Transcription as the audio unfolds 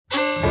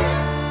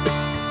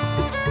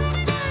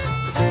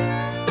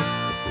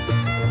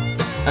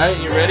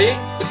Alright, you ready?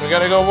 We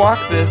gotta go walk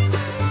this.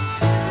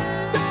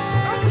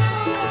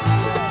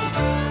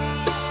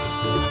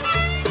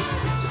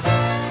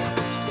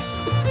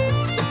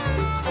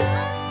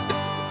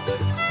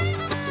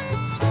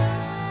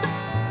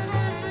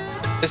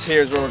 This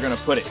here is where we're gonna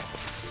put it.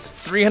 It's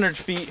 300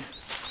 feet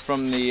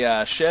from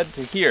the shed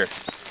to here.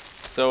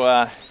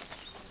 So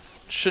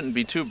shouldn't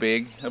be too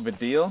big of a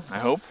deal, I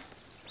hope.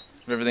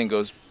 If everything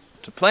goes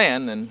to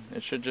plan, then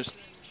it should just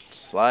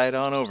slide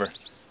on over.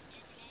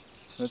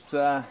 Let's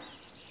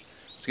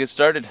get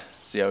started,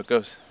 see how it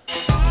goes.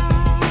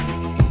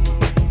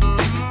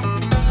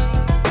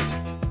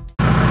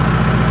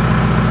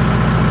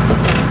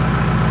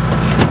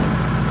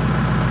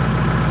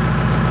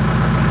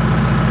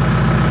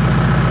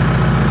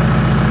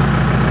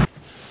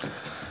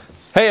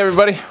 Hey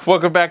everybody,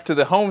 welcome back to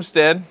the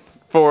homestead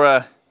for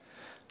a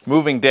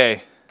moving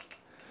day.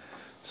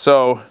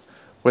 So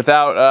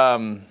without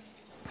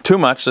too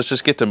much, let's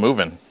just get to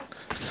moving.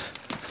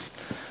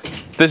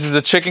 This is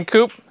a chicken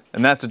coop,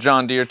 and that's a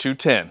John Deere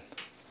 210.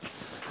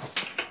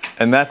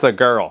 And that's a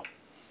girl.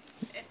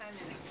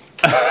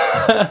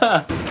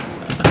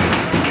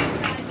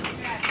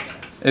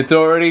 It's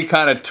already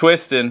kind of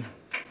twisting.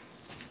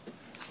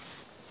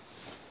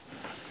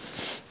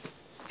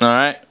 All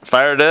right,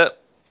 fire it up.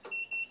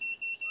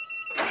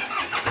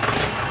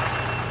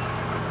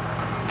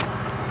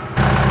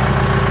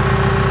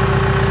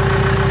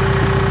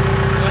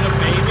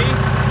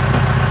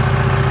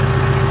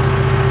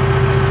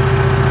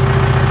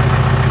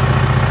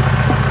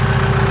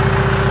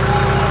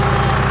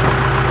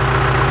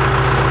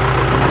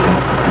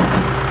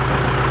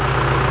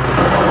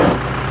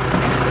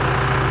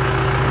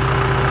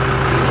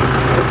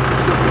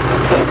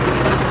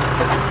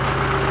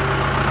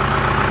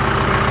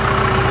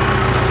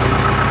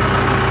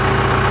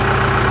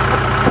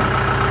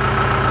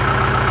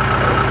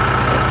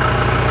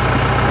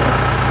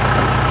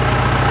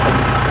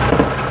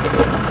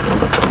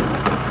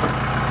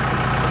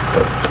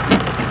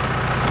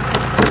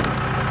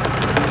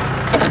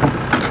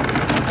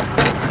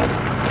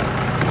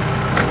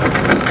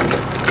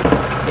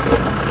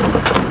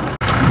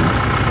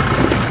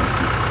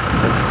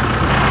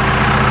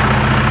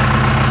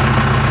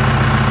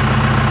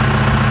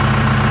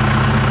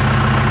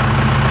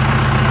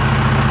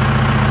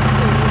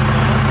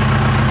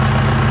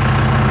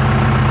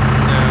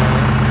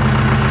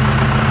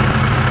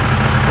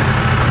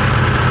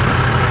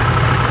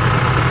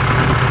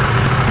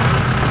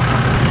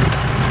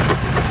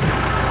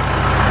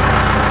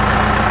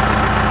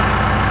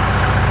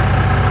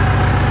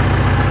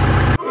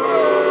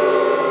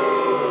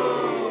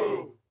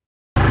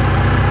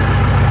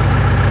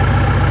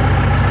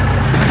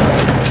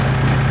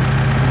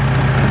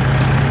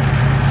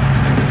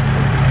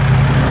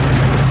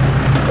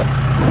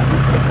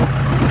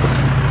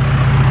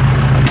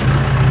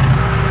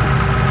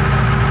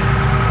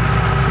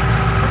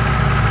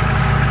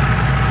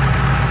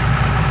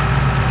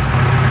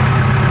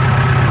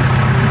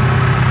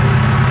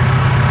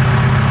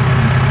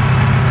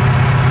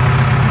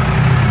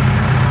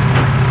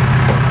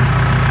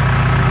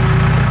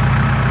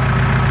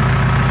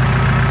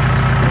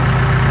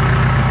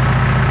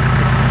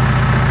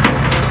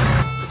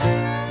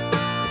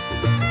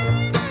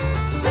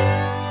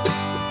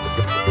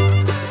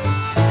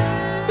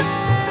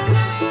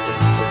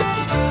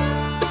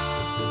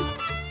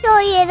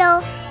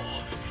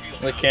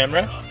 The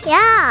camera?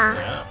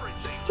 Yeah.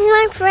 He's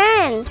my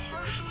friend.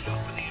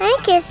 I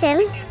kiss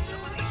him.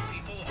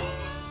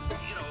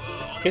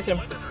 Kiss him.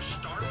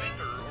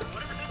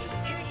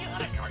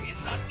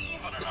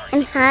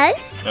 And hug?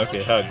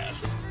 Okay, hug.